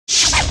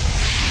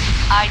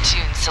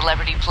iTunes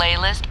Celebrity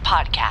Playlist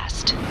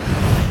Podcast.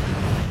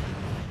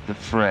 The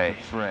Fray.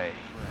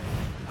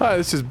 Hi,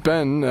 this is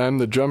Ben. I'm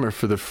the drummer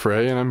for The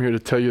Fray, and I'm here to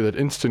tell you that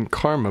Instant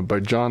Karma by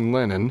John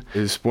Lennon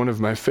is one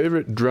of my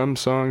favorite drum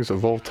songs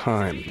of all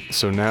time.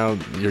 So now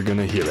you're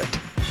gonna hear it.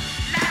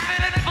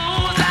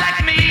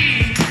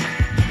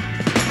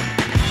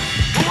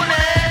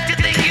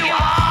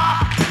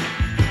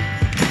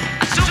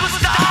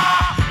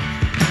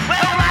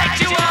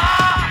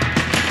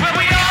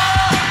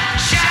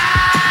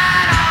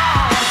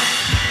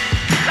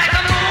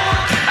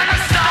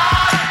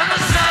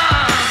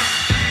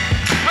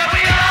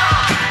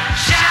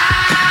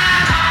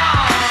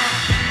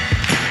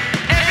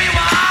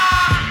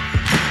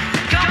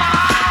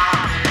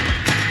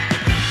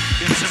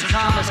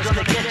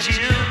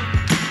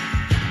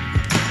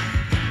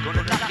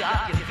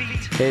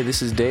 Hey,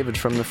 this is David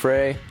from The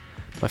Fray.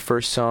 My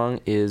first song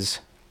is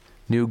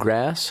New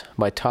Grass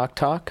by Talk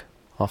Talk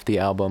off the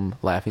album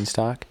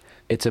Laughingstock.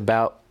 It's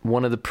about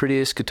one of the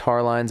prettiest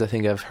guitar lines I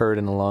think I've heard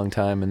in a long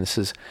time, and this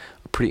is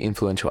a pretty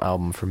influential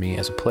album for me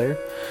as a player.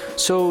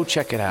 So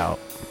check it out.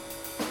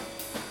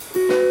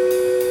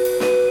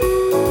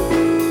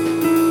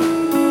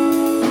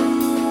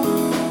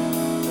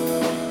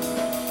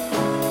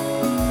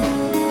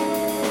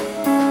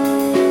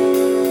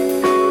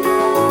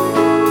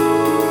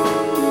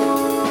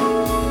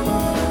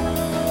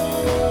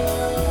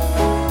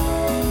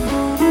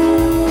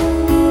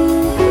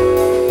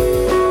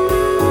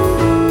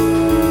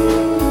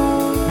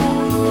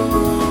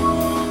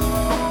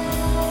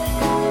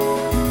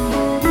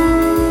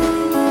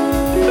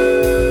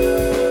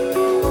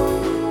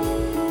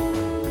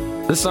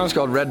 This song's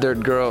called Red Dirt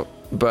Girl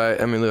by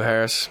Emmylou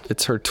Harris.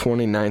 It's her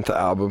 29th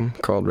album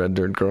called Red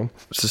Dirt Girl.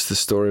 It's just the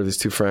story of these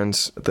two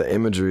friends. The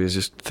imagery is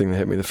just the thing that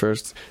hit me the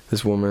first.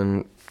 This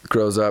woman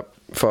grows up,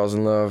 falls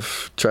in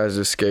love, tries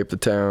to escape the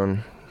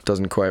town,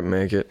 doesn't quite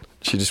make it.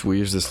 She just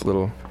weaves this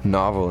little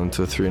novel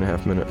into a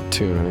 3.5-minute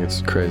tune. I think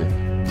it's crazy.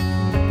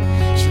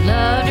 She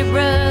loved her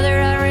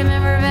brother, I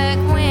remember back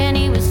when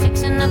he was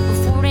fixing up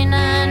a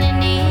 49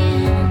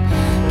 Indian.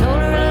 Told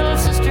her little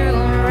sister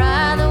gonna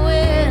ride the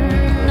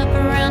wind up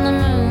around the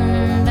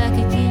moon and back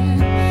again.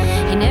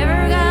 He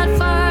never got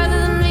farther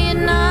than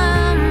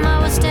Vietnam. I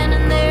was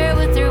standing there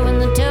with her when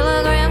the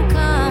telegram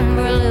come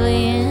for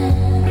Lillian.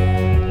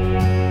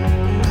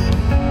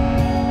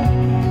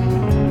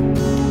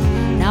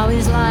 Now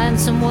he's lying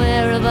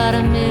somewhere about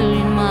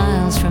 1,000,000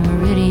 miles from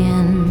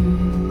Meridian.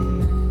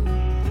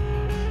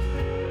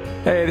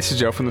 Hey, this is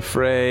Joe from The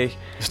Fray.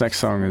 This next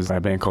song is by a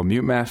band called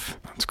Mute Math.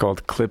 It's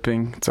called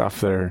Clipping. It's off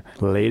their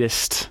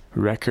latest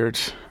record,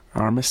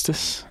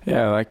 Armistice.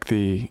 Yeah, I like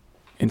the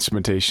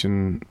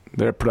instrumentation.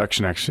 Their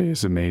production actually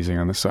is amazing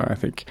on the song. I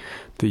think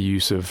the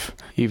use of,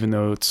 even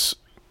though it's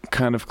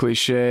kind of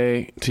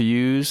cliche to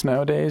use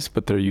nowadays,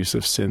 but their use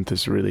of synth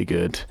is really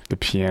good. The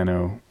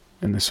piano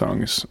in the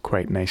song is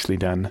quite nicely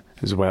done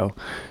as well.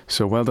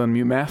 So well done,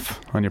 Mute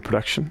Math, on your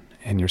production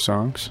and your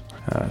songs.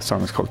 The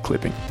song is called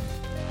Clipping.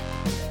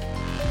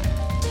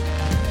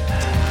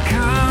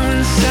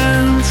 Common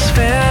sense,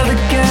 fair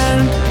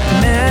again,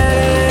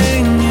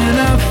 netting in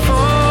a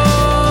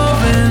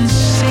foreign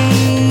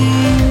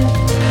scene,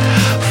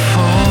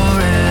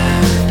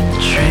 foreign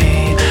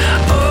train.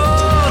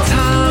 Oh,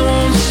 time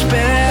won't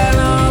spare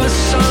all the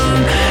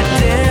sun,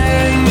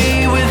 daring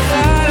me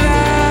without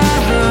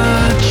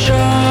another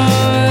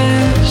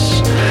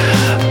choice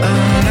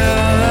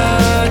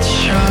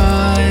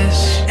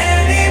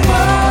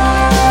anymore.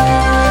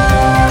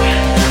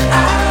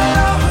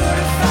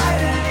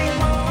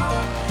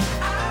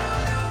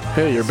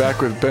 Hey, you're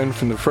back with Ben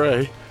from The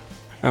Fray.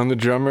 I'm the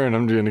drummer, and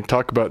I'm going to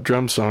talk about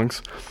drum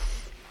songs,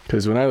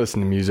 because when I listen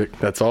to music,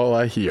 that's all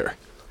I hear.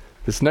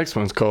 This next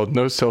one's called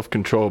No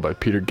Self-Control by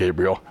Peter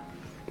Gabriel.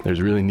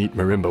 There's really neat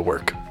marimba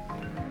work.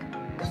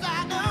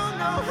 I don't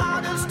know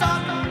how to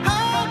stop. I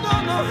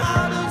don't know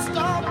how to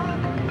stop.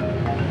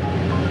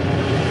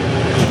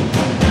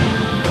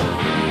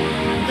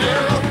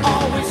 There are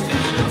always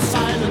hidden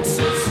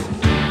silences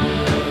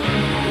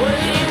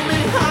waiting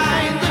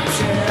behind the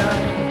chair.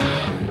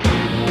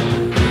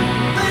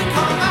 They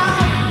come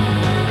out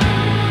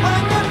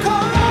when the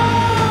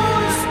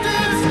coast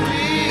is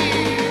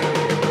clear.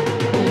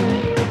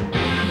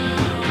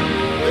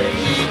 They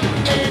eat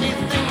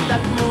anything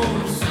that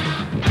moves.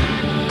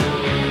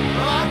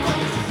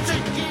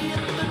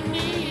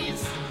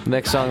 The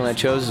next song that I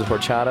chose is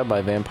Horchata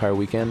by Vampire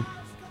Weekend.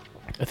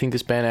 I think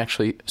this band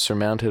actually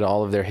surmounted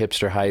all of their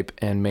hipster hype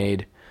and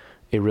made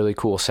a really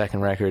cool second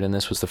record, and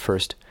this was the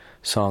first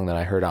song that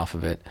I heard off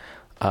of it.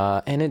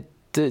 And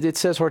it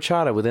says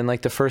Horchata within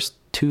like the first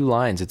 2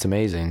 lines. It's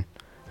amazing.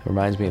 It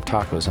reminds me of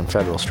tacos on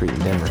Federal Street in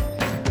Denver.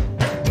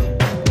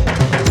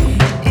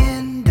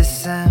 In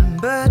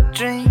December,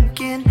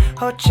 drinking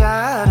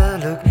horchata,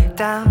 look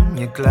down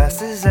your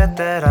glasses at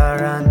that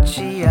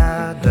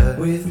aranciata.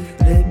 With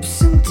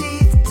lips and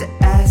teeth to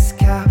ask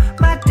how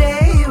my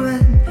day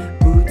went,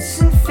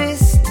 boots and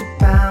fists to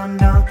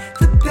pound on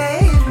the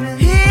pavement.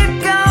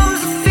 Here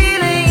comes the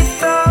feeling you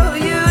thought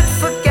you'd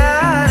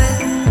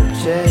forgotten,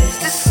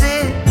 just to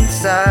sit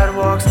inside.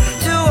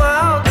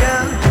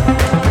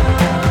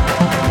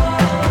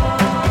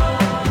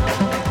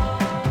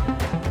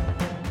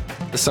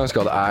 This song's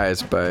called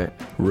Eyes by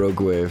Rogue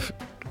Wave.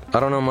 I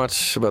don't know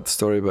much about the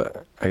story,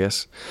 but I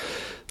guess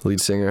the lead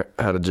singer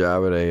had a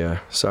job at a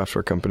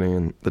software company,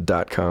 and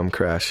the .com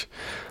crash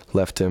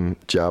left him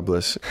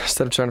jobless.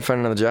 Instead of trying to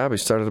find another job, he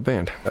started a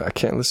band. I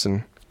can't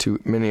listen to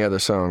many other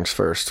songs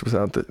first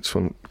without this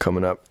one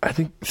coming up. I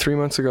think 3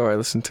 months ago I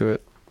listened to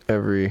it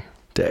every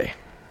day.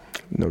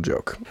 No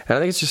joke. And I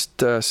think it's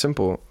just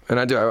simple. And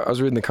I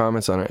was reading the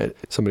comments on it.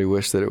 Somebody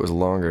wished that it was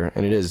longer,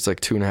 and it is. It's like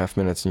 2.5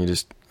 minutes,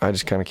 and I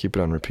just kind of keep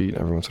it on repeat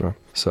every once in a while.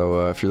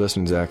 So if you're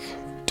listening, Zach,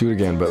 do it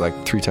again, but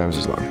like 3 times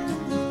as long.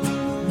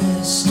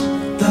 Missed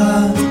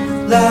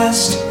the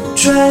last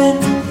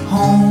train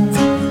home.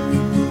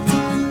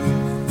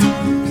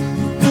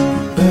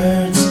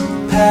 Birds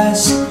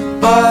pass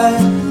by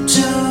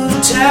to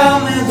tell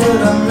me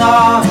that I'm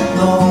not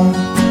alone.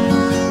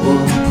 Well,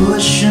 I'm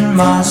pushing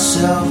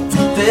myself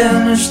to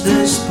finish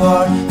this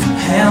part and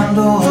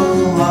handle a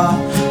lot.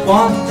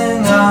 One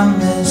thing I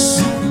miss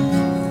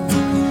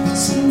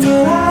is in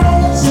your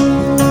eyes,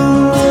 in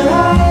your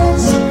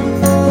eyes,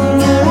 in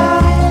your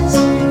eyes,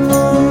 in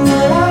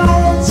your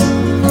eyes,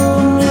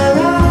 in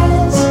your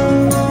eyes,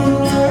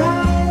 in your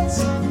eyes.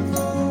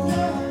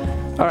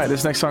 All right,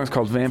 this next song is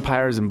called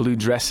Vampires in Blue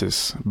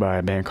Dresses by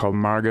a band called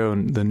Margot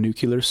and the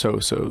Nuclear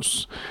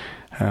So-Sos.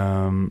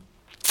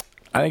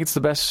 I think it's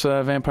the best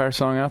vampire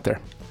song out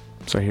there.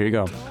 So here you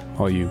go,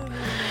 all you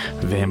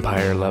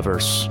vampire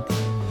lovers.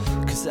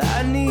 'Cause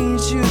I need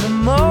you the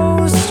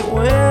most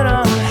when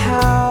I'm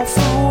half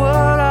of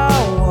what I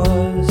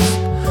was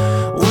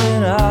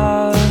when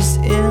I was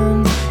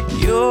in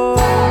your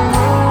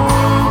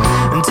room.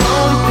 And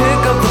don't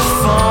pick up the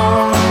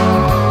phone,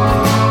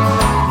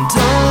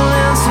 don't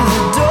answer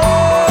the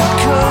door,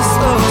 'cause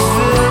those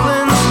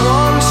feelings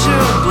want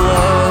your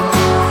blood,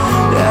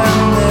 and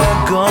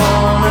they're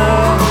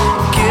gonna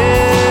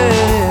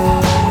get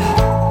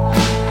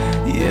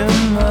your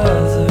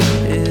mother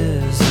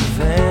is a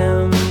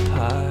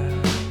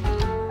vampire.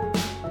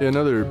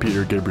 Another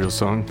Peter Gabriel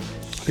song.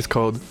 It's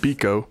called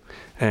Biko,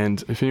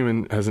 and if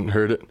anyone hasn't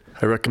heard it,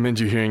 I recommend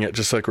you hearing it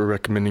just like we're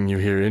recommending you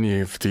hear any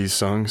of these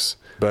songs.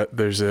 But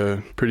there's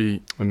a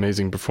pretty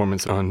amazing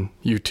performance on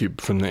YouTube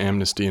from the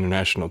Amnesty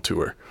International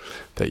tour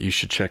that you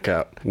should check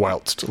out.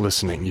 Whilst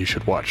listening, you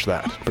should watch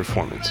that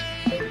performance.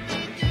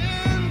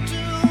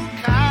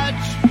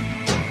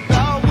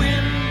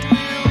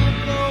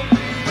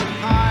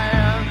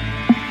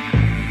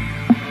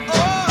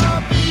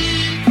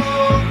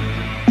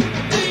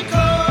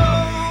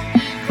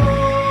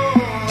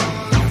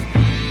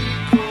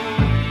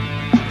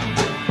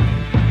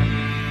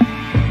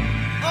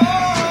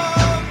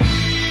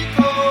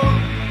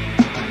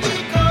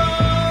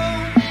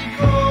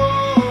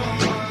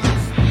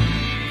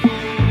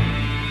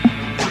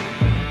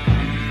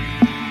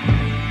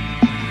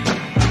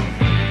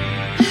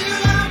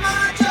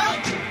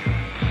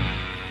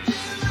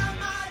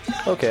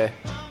 Okay,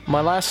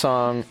 my last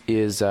song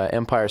is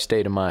Empire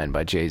State of Mind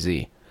by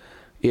Jay-Z.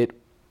 It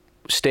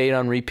stayed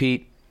on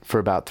repeat for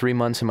about 3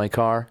 months in my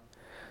car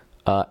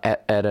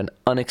at an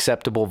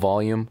unacceptable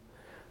volume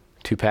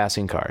to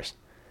passing cars.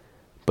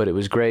 But it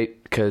was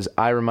great because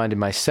I reminded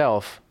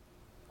myself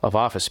of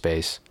Office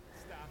Space,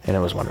 and it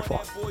was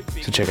wonderful.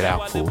 So check it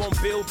out, fools.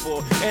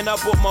 And I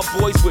brought my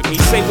boys with me.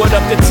 Say what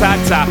up to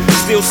Tata.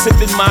 Still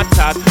sipping my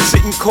top.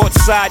 Sitting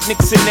courtside.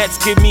 Knicks and Nets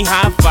give me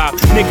high five.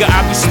 Nigga,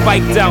 I be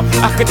spiked out.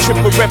 I could trip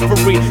a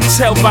referee.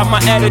 Tell by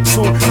my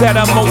attitude that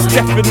I most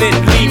definitely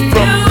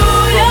from.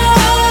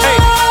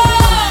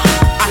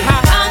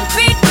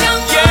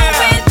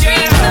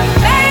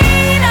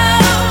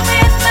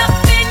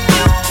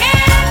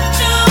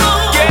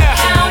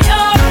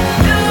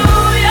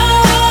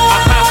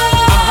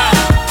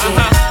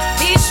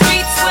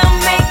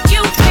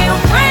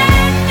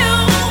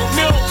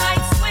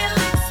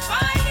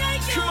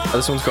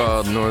 This one's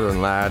called Northern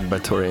Lad by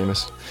Tori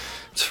Amos.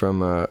 It's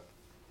from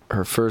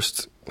her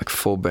first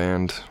full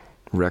band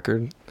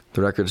record.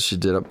 The records she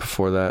did up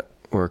before that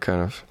were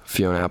kind of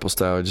Fiona Apple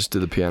style. Just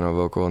did the piano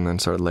vocal and then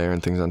started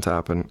layering things on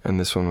top. And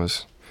this one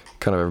was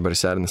kind of everybody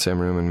sat in the same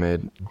room and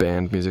made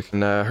band music.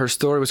 And her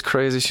story was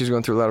crazy. She was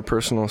going through a lot of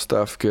personal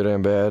stuff, good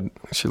and bad.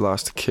 She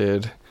lost a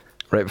kid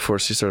right before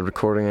she started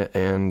recording it,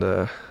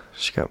 and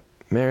she got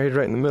married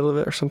right in the middle of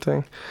it or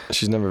something.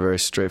 She's never very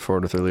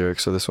straightforward with her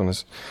lyrics, so this one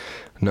is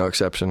no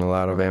exception. A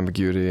lot of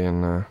ambiguity,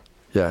 and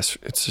yes,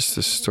 it's just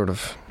this sort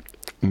of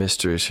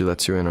mystery she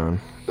lets you in on.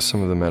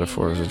 Some of the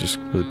metaphors are just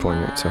really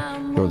poignant. So,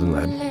 Northern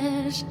Lad.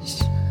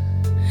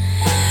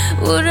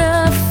 Would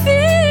I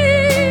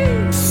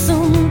feel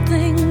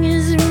something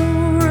is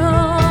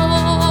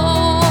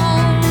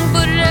wrong?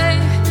 But I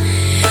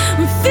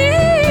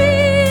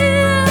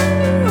feel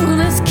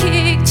this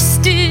kick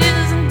just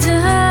isn't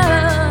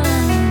done.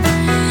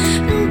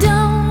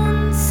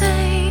 Don't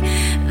say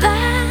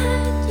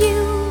that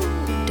you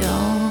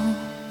don't.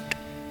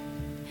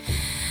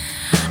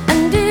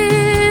 And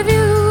if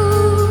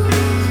you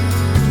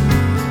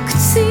could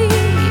see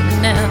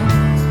now,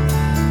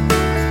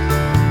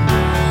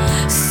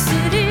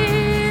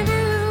 sitting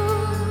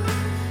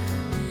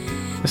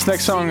This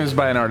next song is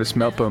by an artist,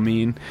 Melpo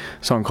Mean,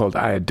 a song called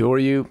I Adore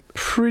You.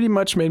 Pretty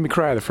much made me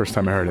cry the first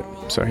time I heard it.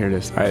 So here it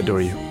is, I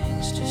Adore You.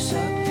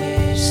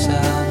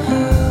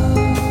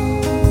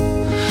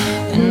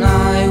 And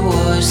I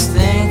was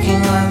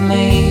thinking I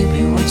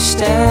maybe would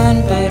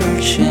stand better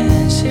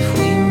chance if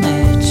we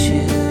met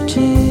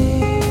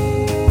today.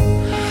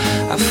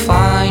 I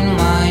find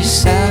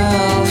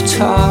myself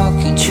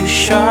talking to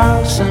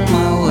sharks on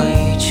my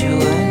way to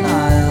an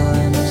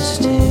island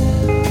still.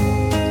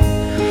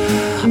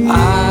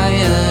 I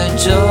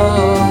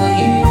adore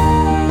you.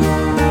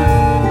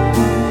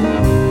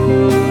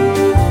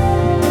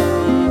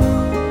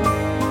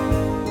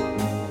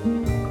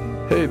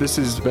 Hey, this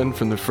is Ben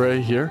from The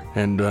Fray here,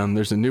 and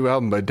there's a new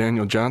album by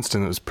Daniel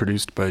Johnston that was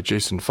produced by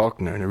Jason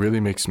Faulkner, and it really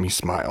makes me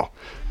smile.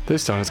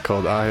 This song is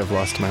called I Have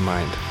Lost My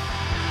Mind.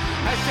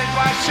 I said,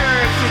 why sure,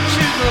 it's a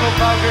cute little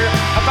bugger,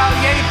 about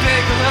yay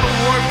big, a little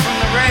wart from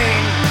the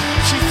rain.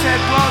 She said,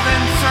 well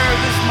then, sir,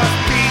 this must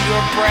be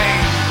your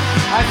brain.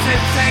 I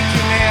said, thank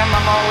you, ma'am,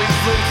 I'm always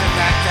losing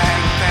that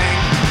dang thing.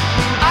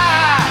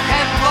 I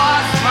had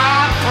lost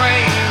my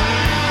brain.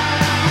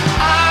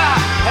 I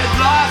had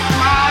lost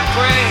my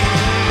brain.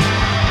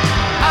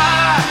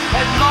 I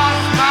had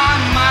lost my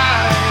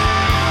mind.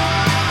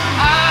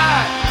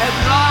 I had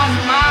lost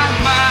my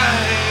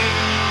mind.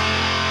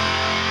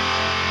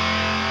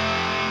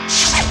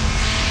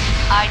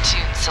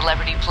 iTunes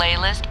Celebrity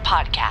Playlist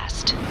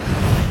Podcast.